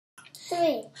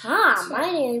3. Hi,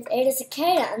 my name is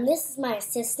Cicada, and this is my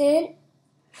assistant,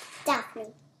 Daphne.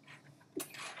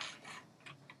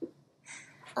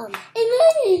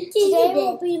 Today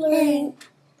we'll be learning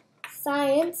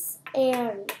science,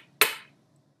 and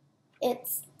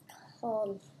it's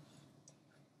called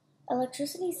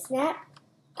electricity snap.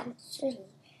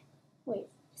 Wait,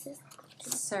 is this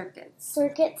circuits?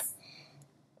 Circuits.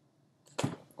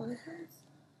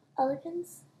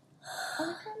 Elegance.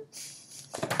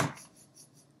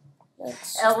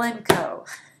 Elenco.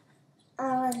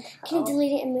 Can you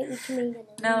delete it and we can make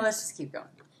it? No, let's just keep going.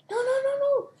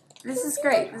 No. This is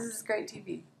great. This is great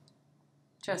TV.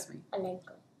 Trust me.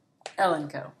 Elenco.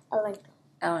 Elenco.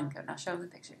 Now show them the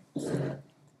picture.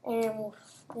 And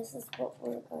this is what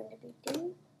we're going to be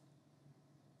doing.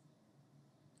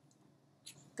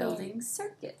 Building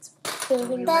circuits.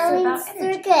 Building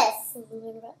circuits. We'll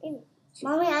learn about energy.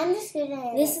 Mommy, I'm just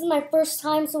gonna. This is my first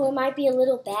time, so it might be a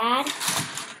little bad.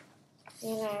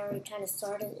 And I already kind of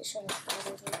started. It shouldn't have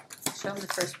started. Show them the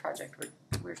first project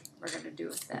we're going to do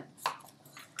with them.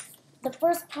 The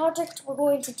first project we're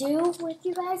going to do with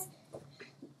you guys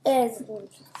is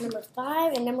number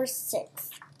 5 and number 6.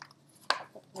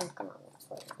 Working on this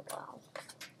for a while.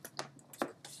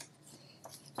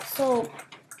 So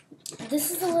this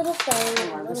is a little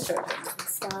thing, a little stuff.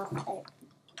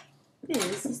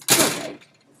 This is perfect.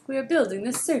 We are building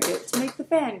this circuit to make the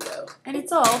fan go, and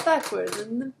it's all backwards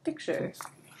in the picture.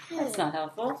 That's not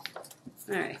helpful.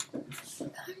 All right.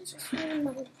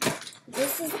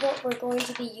 This is what we're going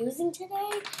to be using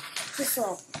today. It's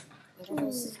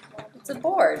a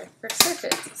board for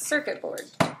circuits. It's a circuit board.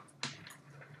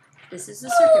 This is a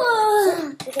circuit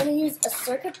board. We're going to use a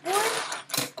circuit board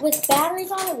with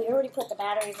batteries on it. We already put the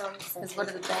batteries on. Because what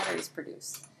do the batteries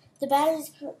produce? The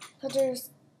batteries produce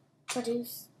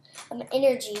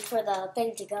energy for the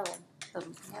thing to go. The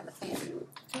fan.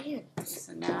 Fan.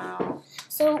 So now,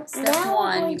 step now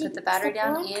 1, you put the battery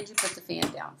down and you put the fan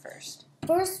down first.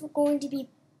 First, we're going to be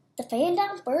the fan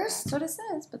down first. That's what it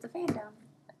says. Put the fan down.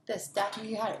 Like this. Daphne,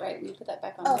 you had it right. You put that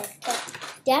back on there.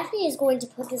 Daphne is going to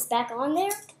put this back on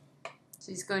there.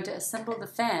 So he's going to assemble the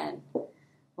fan.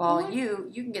 While you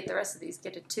can get the rest of these.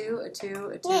 Get a 2, a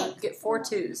 2, a 2. Yeah. Get 4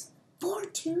 2s. 4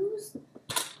 2s?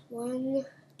 1,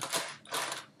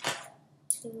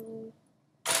 2,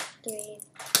 3,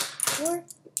 4.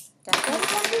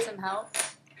 Daphne, need some help?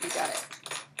 You got it.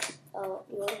 Oh,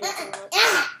 you want me to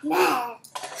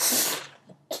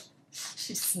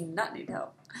She does not need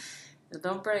help. So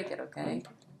don't break it, okay?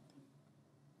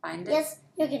 Find it. Yes,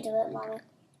 you can do it, Mommy.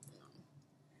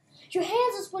 Your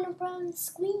hands just went around the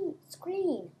screen.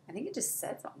 I think it just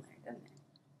sets on there, doesn't it?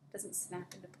 It doesn't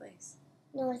snap into place.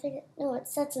 No, I think it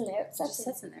sets in there. It just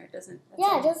sets in there. It doesn't.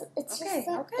 Yeah, it does. It's okay,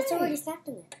 just it's already snapped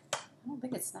in there. I don't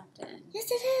think it's snapped in. Yes,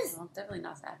 it is. Well, definitely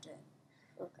not snapped in.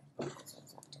 Okay, it's not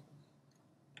snapped in.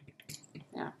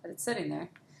 Yeah, but it's sitting there.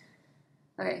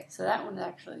 Okay, so that one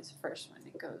actually is the first one.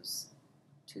 It goes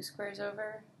 2 squares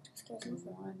over. 1. Is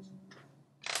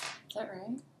that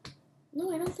right?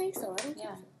 No, I don't think so. I don't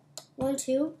Yeah. think so. 1,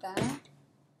 2. That.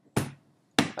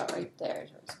 About right there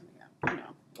is where it's going to go.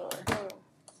 No, lower. Oh.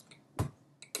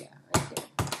 Yeah, right there.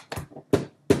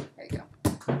 There you go.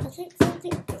 I think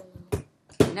something.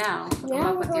 Now, come Now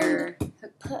up we're with going your.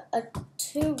 Put a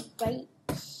 2 right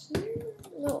here.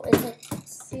 No, it's like.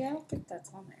 See, I don't think that's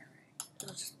on there, right?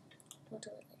 We'll do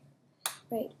it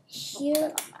there. Right here.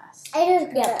 Put that on last.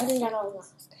 Yeah, putting that on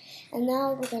last. And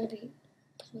now we're going to be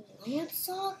putting lamp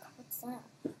sock. What's that?